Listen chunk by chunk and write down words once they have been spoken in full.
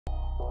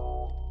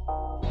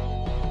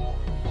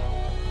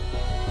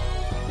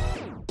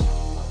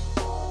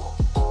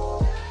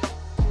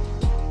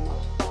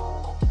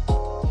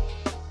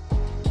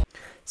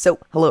So,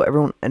 hello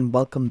everyone and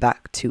welcome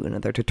back to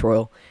another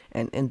tutorial,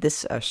 and in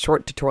this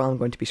short tutorial I'm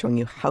going to be showing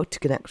you how to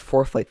connect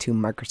Foreflight to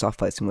Microsoft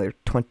Flight Simulator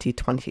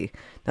 2020.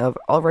 Now I've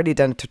already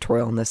done a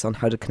tutorial on this on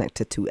how to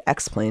connect it to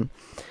X-Plane,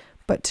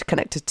 but to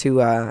connect it to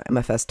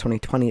MFS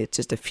 2020 it's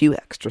just a few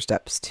extra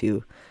steps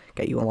to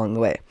get you along the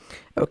way.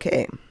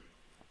 Okay,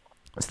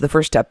 so the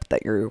first step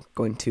that you're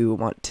going to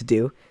want to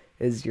do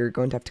is you're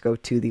going to have to go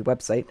to the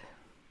website.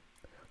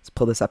 Let's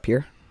pull this up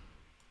here.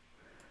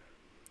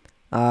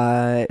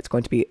 It's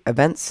going to be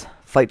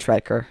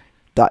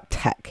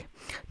eventsflighttracker.tech.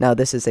 Now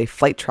this is a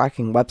flight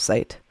tracking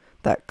website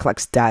that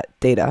collects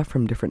data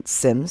from different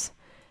sims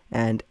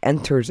and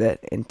enters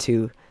it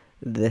into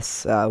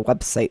this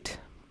website.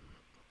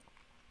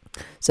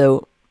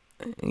 So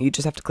you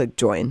just have to click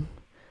join,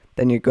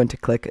 then you're going to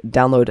click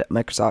download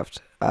Microsoft,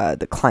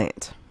 the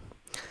client.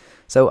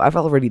 So I've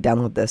already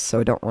downloaded this,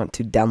 so I don't want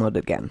to download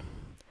it again.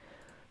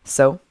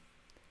 So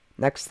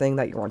next thing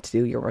that you want to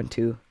do, you're going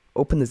to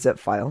open the zip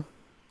file.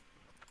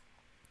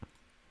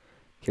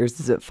 Here's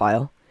the zip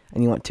file,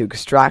 and you want to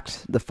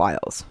extract the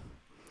files.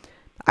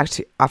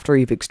 Actually, after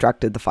you've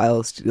extracted the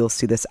files, you'll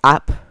see this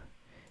app,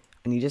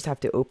 and you just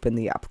have to open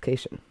the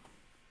application.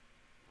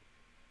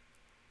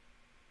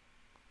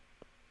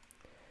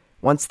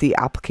 Once the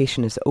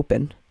application is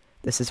open,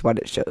 this is what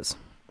it shows.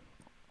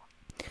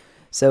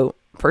 So,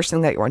 first thing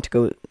that you want to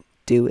go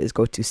do is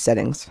go to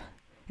Settings,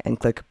 and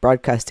click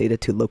Broadcast Data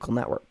to Local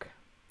Network.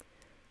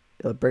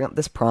 It'll bring up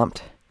this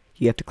prompt.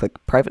 You have to click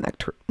private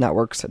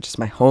networks such as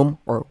my home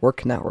or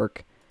work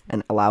network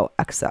and allow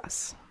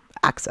access.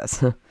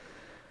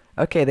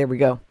 Okay, there we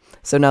go.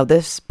 So now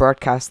this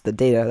broadcasts the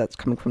data that's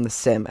coming from the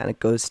sim and it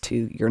goes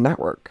to your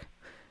network.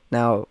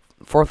 Now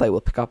Foreflight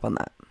will pick up on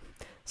that.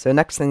 So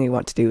next thing you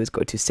want to do is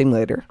go to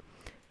simulator,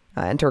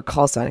 enter a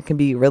call sign. It can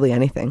be really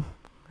anything.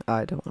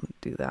 I don't want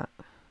to do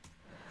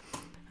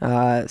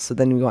that. So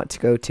then we want to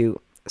go to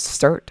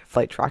start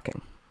flight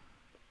tracking.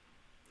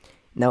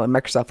 Now in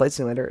Microsoft Flight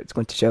Simulator, it's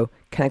going to show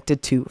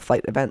connected to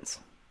flight events.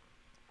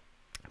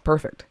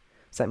 Perfect.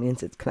 So that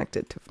means it's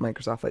connected to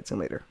Microsoft Flight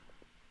Simulator.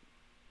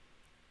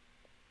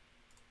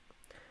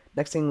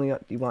 Next thing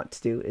you want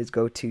to do is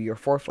go to your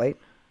Foreflight,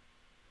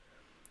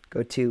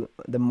 go to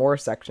the More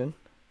section,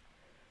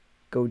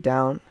 go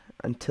down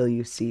until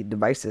you see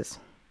Devices,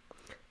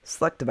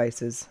 select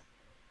Devices,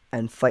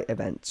 and Flight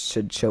Events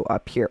should show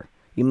up here.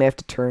 You may have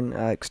to turn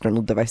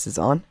external devices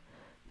on,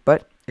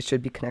 but it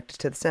should be connected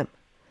to the sim.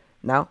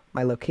 Now,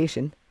 my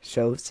location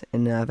shows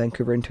in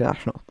Vancouver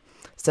International.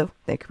 So,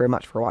 thank you very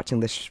much for watching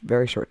this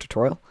very short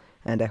tutorial,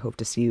 and I hope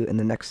to see you in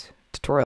the next